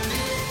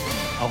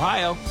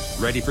Ohio,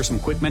 ready for some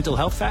quick mental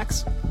health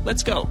facts?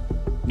 Let's go.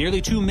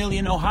 Nearly 2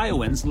 million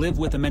Ohioans live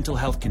with a mental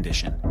health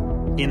condition.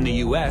 In the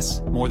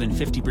U.S., more than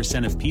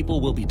 50% of people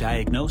will be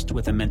diagnosed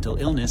with a mental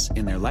illness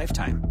in their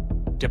lifetime.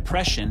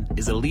 Depression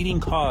is a leading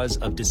cause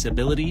of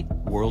disability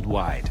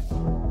worldwide.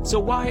 So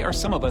why are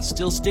some of us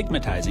still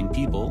stigmatizing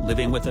people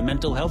living with a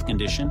mental health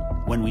condition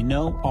when we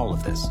know all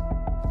of this?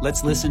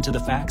 Let's listen to the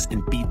facts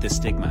and beat the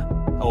stigma.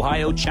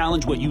 Ohio,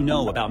 challenge what you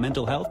know about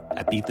mental health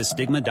at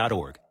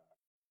beatthestigma.org.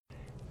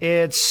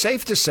 It's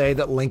safe to say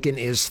that Lincoln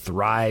is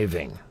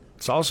thriving.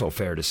 It's also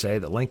fair to say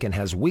that Lincoln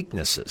has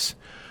weaknesses.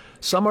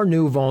 Some are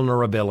new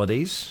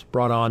vulnerabilities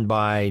brought on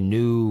by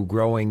new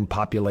growing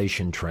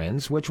population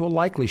trends, which will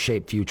likely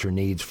shape future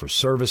needs for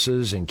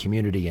services and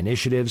community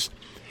initiatives.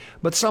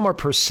 But some are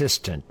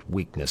persistent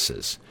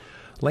weaknesses.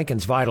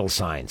 Lincoln's vital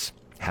signs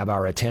have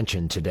our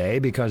attention today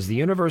because the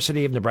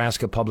University of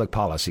Nebraska Public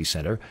Policy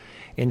Center,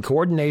 in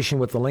coordination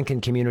with the Lincoln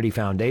Community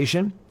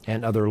Foundation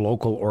and other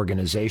local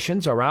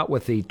organizations, are out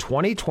with the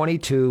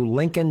 2022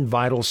 Lincoln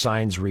Vital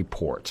Signs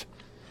Report.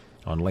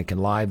 On Lincoln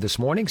Live this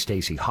morning,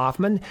 Stacy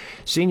Hoffman,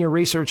 Senior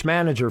Research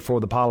Manager for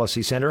the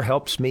Policy Center,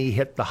 helps me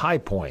hit the high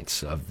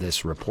points of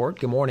this report.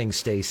 Good morning,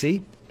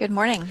 Stacy. Good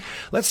morning.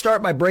 Let's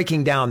start by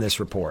breaking down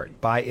this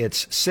report by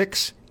its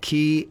 6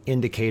 key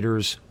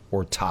indicators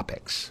or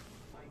topics.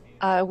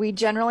 We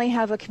generally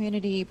have a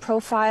community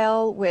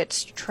profile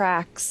which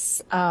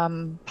tracks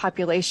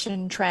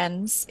population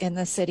trends in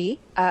the city,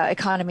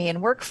 economy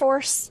and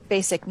workforce,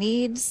 basic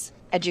needs,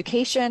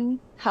 education,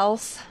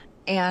 health,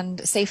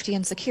 and safety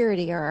and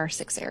security are our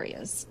 6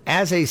 areas.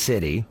 As a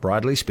city,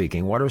 broadly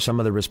speaking, what are some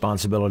of the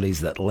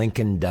responsibilities that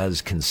Lincoln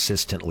does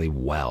consistently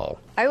well?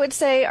 I would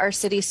say our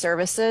city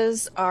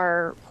services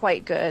are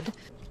quite good.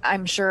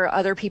 I'm sure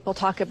other people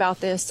talk about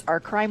this. Our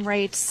crime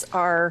rates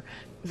are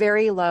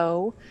very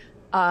low.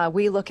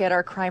 We look at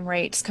our crime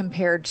rates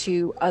compared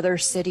to other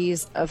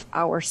cities of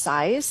our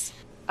size.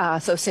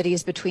 So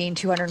cities between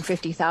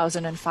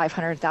 250,000 and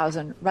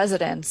 500,000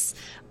 residents,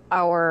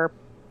 our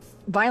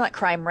violent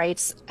crime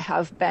rates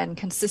have been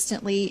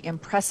consistently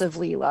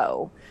impressively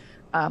low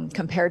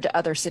compared to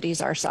other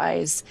cities our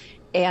size.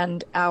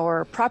 And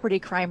our property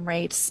crime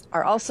rates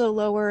are also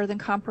lower than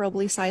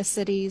comparably sized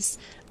cities,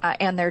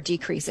 and they're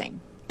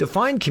decreasing.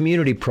 Define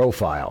community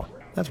profile.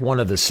 That's one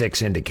of the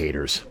 6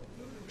 indicators.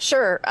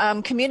 Sure.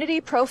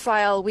 Community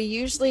profile, we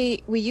use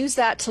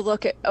that to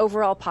look at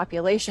overall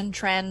population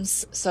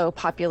trends. So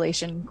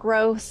population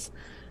growth,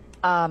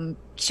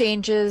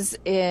 changes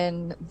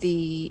in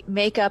the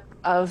makeup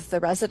of the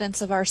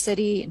residents of our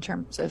city in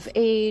terms of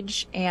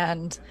age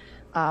and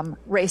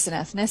race and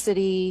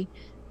ethnicity,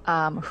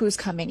 who's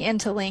coming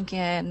into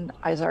Lincoln.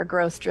 Is our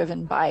growth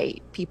driven by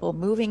people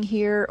moving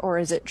here, or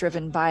is it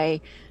driven by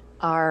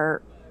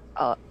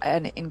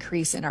an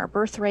increase in our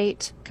birth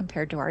rate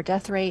compared to our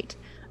death rate?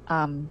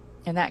 In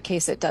that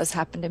case, it does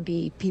happen to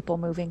be people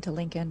moving to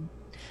Lincoln.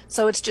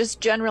 So it's just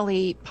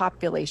generally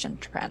population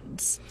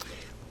trends.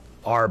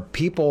 Are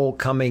people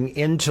coming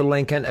into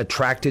Lincoln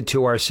attracted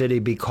to our city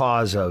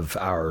because of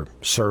our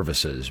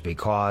services,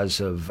 because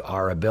of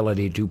our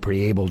ability to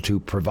be able to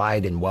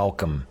provide and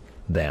welcome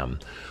them?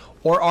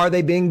 Or are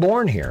they being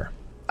born here?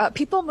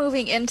 People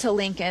moving into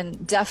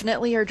Lincoln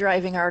definitely are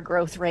driving our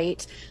growth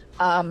rate.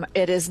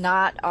 It is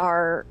not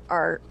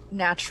our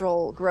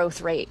natural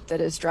growth rate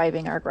that is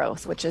driving our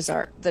growth, which is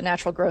the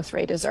natural growth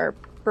rate is our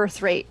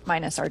birth rate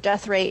minus our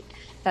death rate.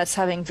 That's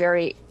having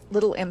very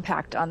little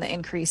impact on the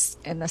increase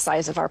in the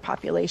size of our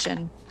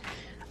population.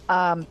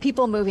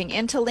 People moving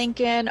into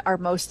Lincoln are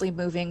mostly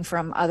moving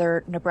from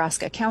other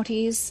Nebraska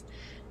counties,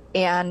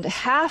 and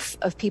half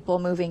of people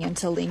moving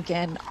into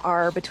Lincoln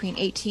are between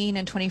 18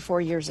 and 24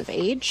 years of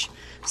age.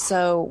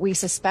 So we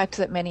suspect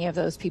that many of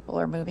those people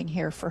are moving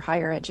here for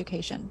higher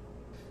education.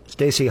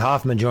 Stacy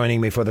Hoffman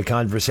joining me for the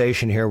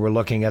conversation here. We're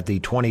looking at the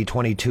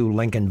 2022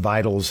 Lincoln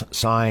Vital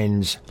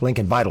Signs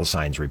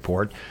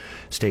Report.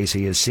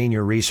 Stacy is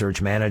Senior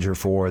Research Manager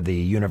for the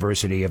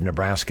University of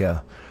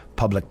Nebraska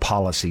Public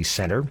Policy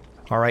Center.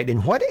 All right,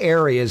 in what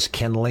areas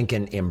can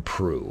Lincoln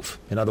improve?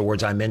 In other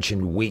words, I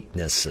mentioned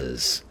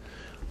weaknesses.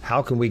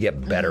 How can we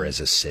get better as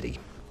a city?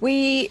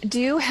 We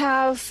do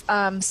have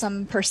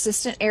some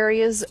persistent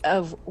areas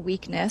of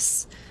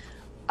weakness.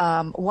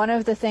 One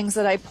of the things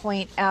that I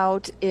point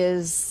out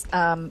is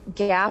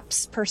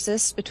gaps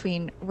persist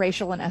between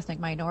racial and ethnic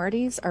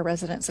minorities, our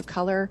residents of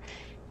color,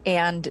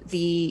 and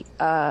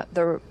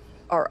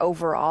our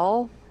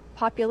overall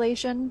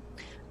population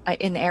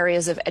in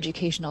areas of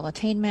educational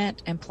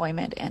attainment,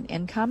 employment, and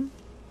income.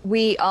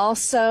 We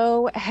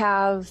also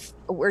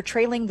we're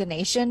trailing the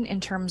nation in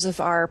terms of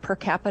our per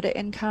capita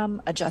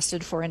income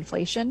adjusted for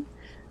inflation.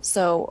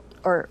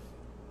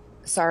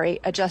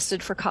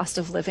 Adjusted for cost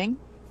of living.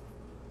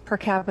 Per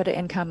capita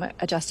income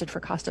adjusted for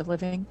cost of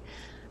living.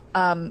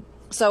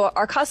 So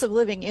our cost of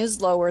living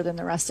is lower than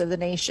the rest of the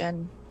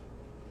nation.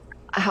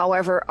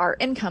 However, our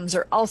incomes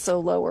are also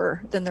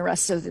lower than the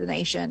rest of the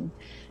nation.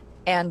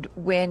 And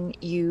when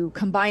you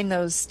combine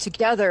those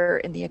together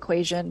in the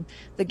equation,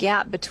 the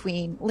gap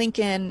between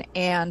Lincoln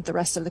and the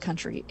rest of the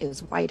country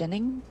is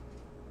widening.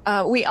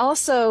 We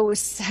also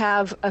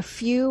have a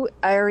few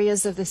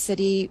areas of the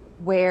city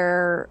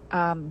where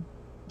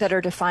that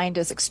are defined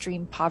as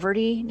extreme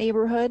poverty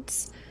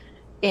neighborhoods.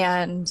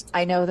 And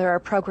I know there are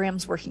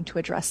programs working to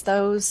address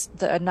those.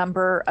 The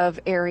number of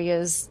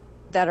areas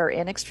that are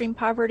in extreme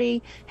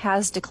poverty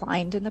has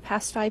declined in the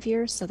past 5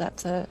 years. So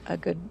that's a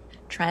good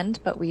trend,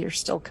 but we are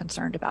still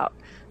concerned about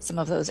some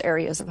of those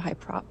areas of high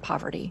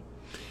poverty.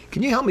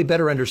 Can you help me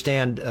better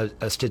understand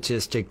a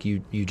statistic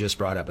you just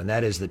brought up, and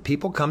that is that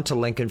people come to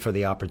Lincoln for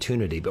the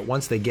opportunity, but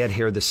once they get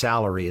here, the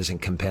salary isn't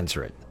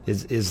commensurate.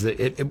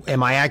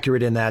 Am I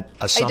accurate in that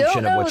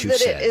assumption of what you said?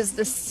 I don't know that it is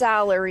the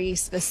salary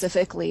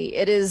specifically.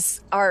 It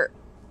is our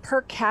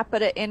per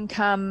capita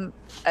income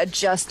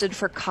adjusted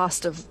for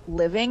cost of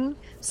living.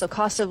 So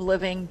cost of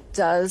living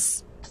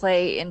does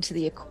play into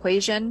the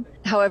equation.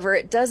 However,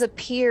 it does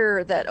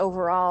appear that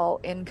overall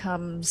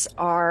incomes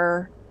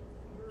are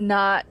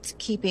not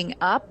keeping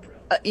up.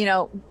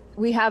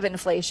 We have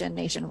inflation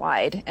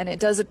nationwide, and it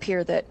does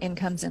appear that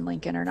incomes in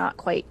Lincoln are not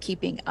quite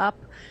keeping up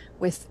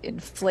with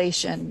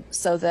inflation,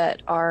 so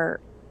that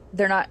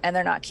they're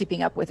not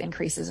keeping up with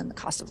increases in the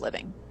cost of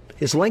living.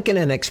 Is Lincoln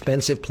an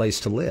expensive place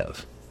to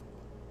live?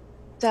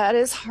 That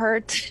is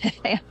hard to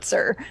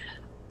answer.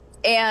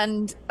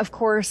 And of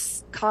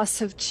course, costs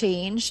have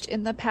changed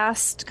in the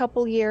past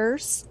couple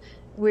years.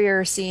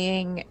 We're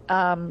seeing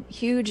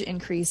huge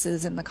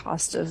increases in the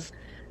cost of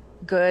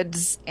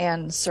goods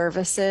and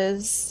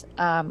services.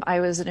 I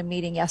was at a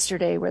meeting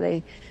yesterday where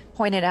they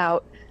pointed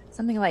out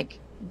something like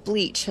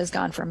bleach has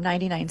gone from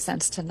 99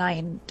 cents to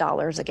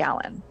 $9 a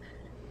gallon.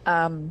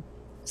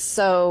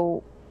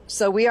 So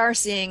we are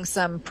seeing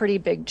some pretty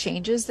big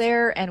changes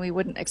there, and we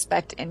wouldn't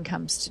expect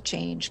incomes to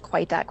change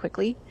quite that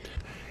quickly.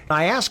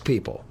 I ask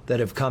people that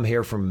have come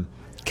here from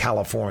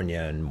California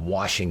and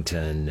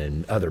Washington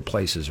and other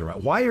places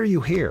around, why are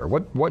you here?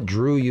 What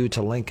drew you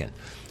to Lincoln?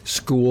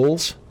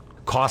 Schools,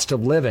 cost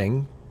of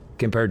living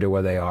compared to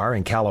where they are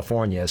in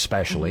California,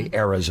 especially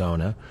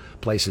Arizona,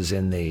 places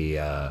in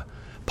the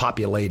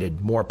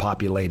more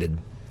populated,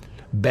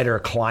 better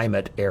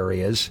climate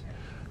areas.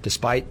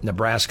 Despite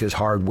Nebraska's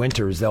hard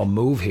winters, they'll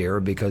move here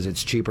because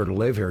it's cheaper to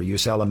live here. You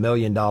sell a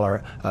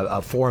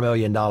 $4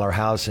 million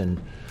house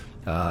in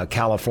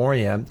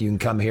California, you can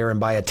come here and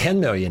buy a $10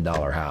 million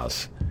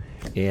house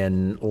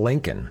in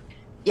Lincoln.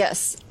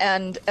 Yes,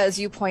 and as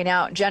you point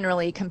out,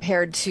 generally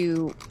compared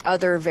to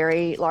other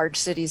very large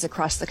cities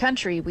across the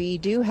country, we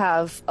do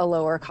have a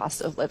lower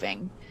cost of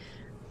living.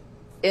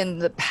 In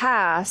the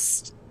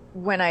past,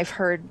 when I've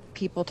heard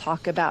people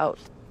talk about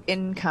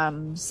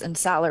incomes and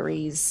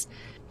salaries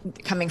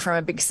coming from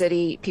a big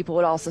city, people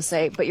would also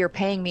say, but you're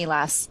paying me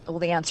less. Well,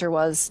 the answer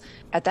was,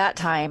 at that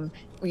time,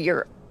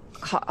 your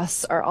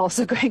costs are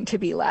also going to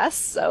be less,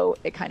 so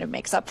it kind of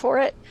makes up for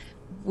it.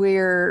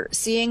 We're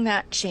seeing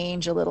that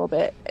change a little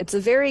bit. It's a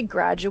very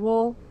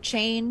gradual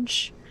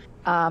change.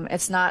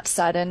 It's not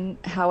sudden.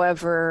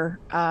 However,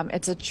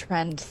 it's a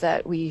trend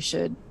that we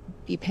should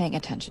be paying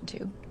attention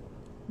to.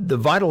 The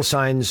Vital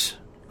Signs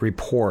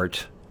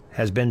report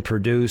has been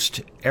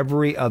produced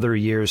every other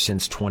year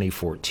since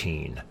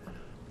 2014.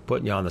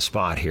 Putting you on the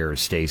spot here,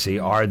 Stacy.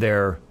 Are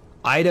there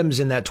items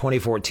in that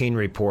 2014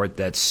 report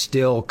that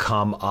still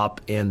come up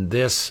in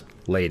this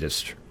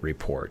latest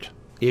report?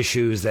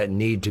 Issues that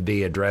need to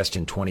be addressed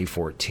in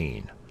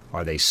 2014.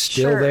 Are they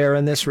still there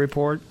in this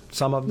report?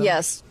 Some of them?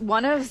 Yes.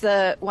 One of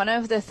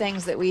the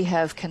things that we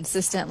have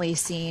consistently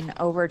seen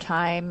over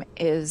time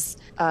is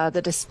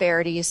the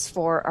disparities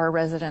for our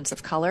residents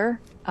of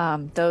color.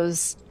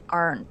 Those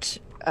aren't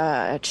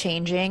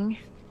changing,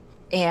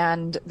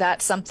 and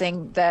that's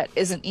something that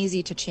isn't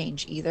easy to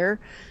change either.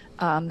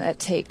 That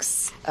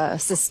takes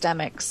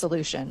systemic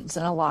solutions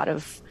and a lot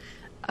of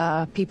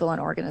people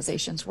and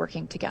organizations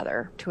working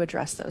together to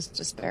address those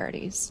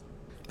disparities.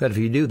 But if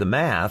you do the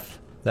math,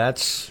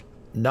 that's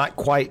not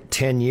quite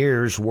 10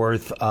 years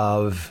worth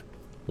of,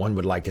 one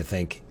would like to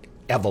think,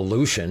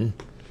 evolution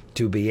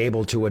to be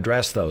able to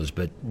address those.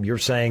 But you're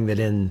saying that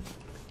in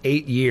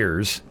 8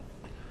 years,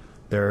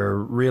 there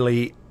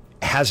really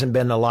hasn't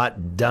been a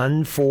lot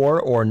done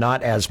for, or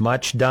not as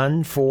much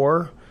done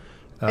for,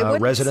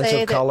 residents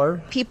of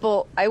color?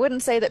 I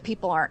wouldn't say that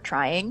people aren't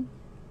trying.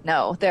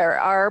 No, there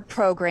are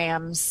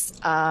programs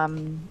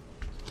that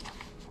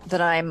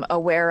I'm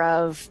aware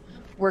of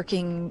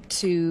working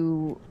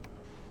to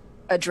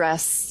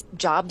address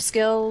job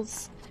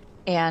skills,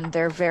 and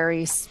they're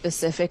very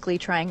specifically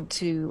trying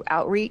to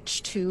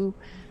outreach to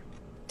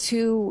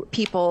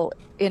people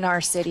in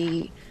our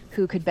city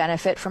who could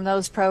benefit from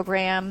those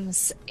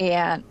programs,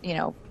 and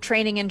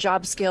training in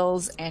job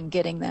skills and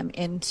getting them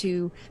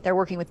they're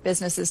working with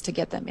businesses to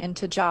get them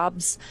into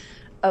jobs.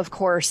 Of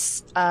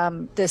course,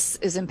 this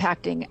is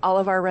impacting all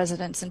of our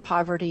residents in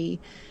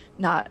poverty,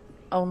 not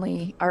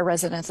only our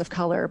residents of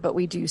color, but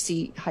we do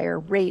see higher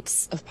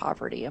rates of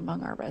poverty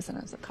among our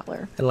residents of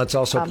color. And let's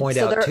also point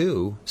out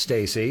too,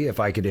 Stacy, if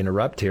I could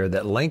interrupt here,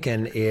 that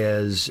Lincoln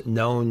is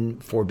known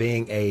for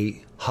being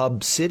a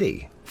hub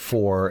city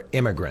for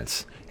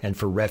immigrants and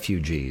for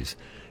refugees,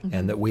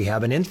 and that we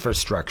have an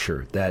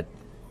infrastructure that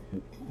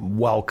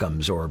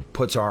welcomes or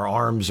puts our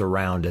arms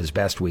around as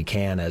best we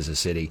can as a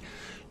city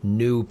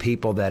new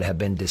people that have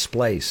been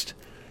displaced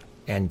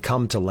and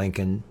come to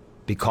Lincoln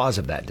because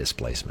of that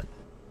displacement.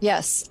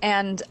 Yes,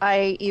 and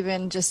I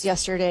even just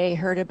yesterday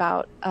heard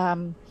about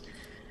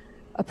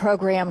a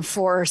program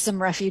for some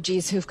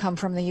refugees who've come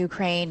from the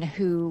Ukraine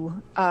who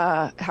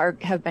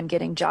have been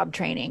getting job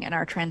training and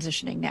are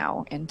transitioning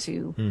now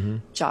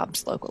into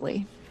jobs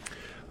locally.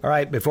 All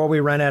right, before we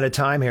run out of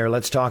time here,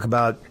 let's talk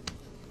about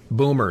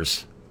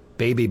boomers,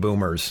 baby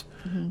boomers.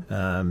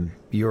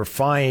 You're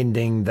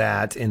finding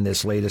that in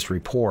this latest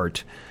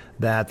report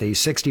that the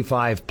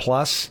 65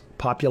 plus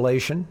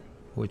population,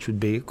 which would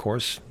be, of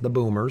course, the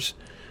boomers,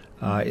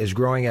 is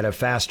growing at a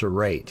faster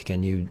rate.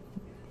 Can you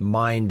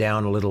mine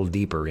down a little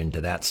deeper into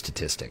that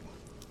statistic?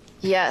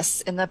 Yes.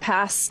 In the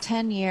past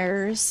 10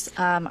 years,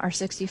 our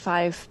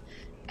 65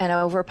 and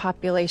over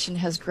population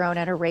has grown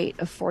at a rate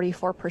of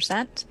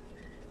 44%.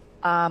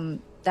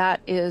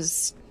 That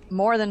is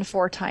more than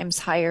 4 times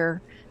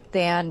higher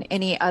than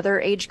any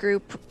other age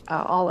group.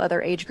 All other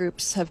age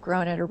groups have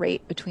grown at a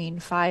rate between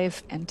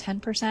 5 and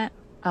 10%.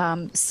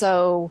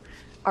 So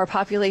our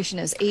population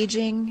is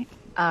aging.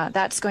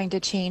 That's going to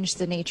change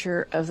the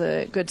nature of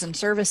the goods and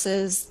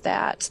services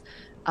that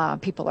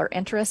people are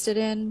interested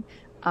in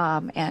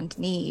and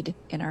need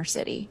in our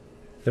city.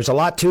 There's a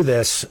lot to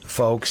this,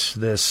 folks,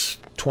 this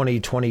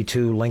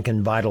 2022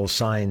 Lincoln Vital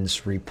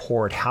Signs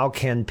report. How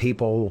can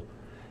people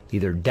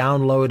either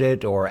download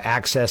it or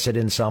access it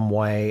in some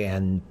way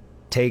and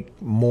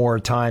take more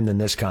time than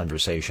this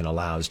conversation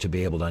allows to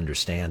be able to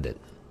understand it?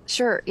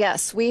 Sure.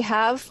 Yes, we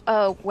have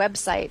a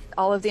website.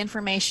 All of the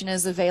information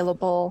is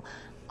available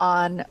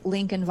on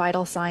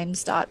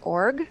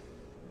lincolnvitalsigns.org.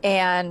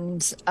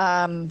 And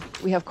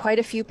we have quite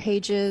a few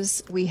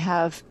pages. We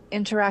have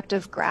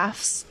interactive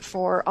graphs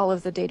for all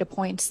of the data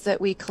points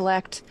that we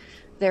collect.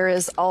 There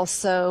is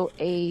also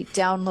a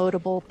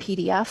downloadable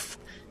PDF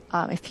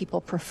if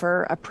people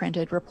prefer a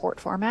printed report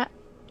format.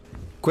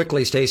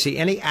 Quickly, Stacy,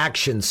 any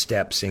action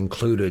steps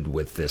included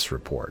with this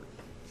report?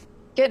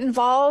 Get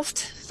involved,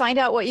 find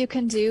out what you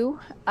can do.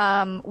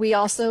 We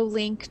also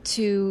link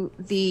to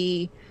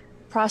the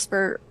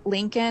Prosper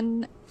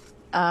Lincoln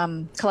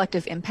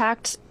collective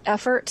impact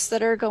efforts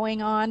that are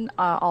going on,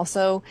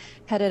 also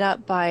headed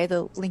up by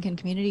the Lincoln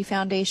Community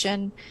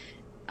Foundation.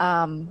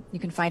 You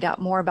can find out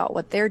more about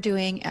what they're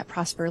doing at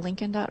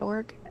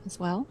prosperlincoln.org as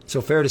well.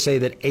 So fair to say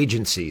that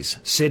agencies,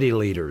 city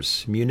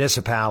leaders,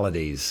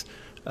 municipalities,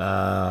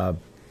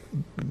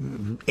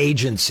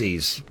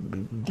 agencies,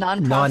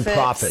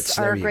 nonprofits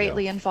are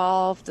greatly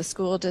involved, the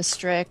school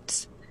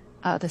district,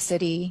 the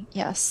city,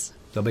 yes.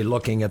 They'll be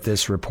looking at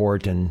this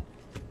report and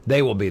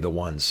they will be the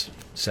ones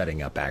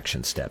setting up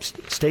action steps.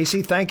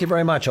 Stacy, thank you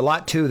very much. A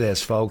lot to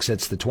this, folks.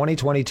 It's the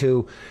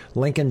 2022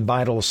 Lincoln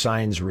Vital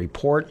Signs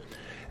Report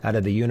out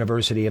of the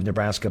University of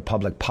Nebraska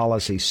Public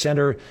Policy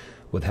Center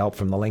with help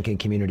from the Lincoln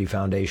Community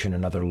Foundation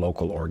and other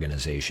local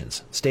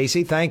organizations.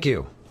 Stacy, thank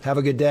you. Have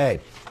a good day.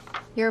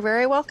 You're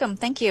very welcome.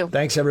 Thank you.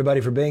 Thanks,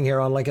 everybody, for being here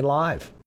on Lincoln Live.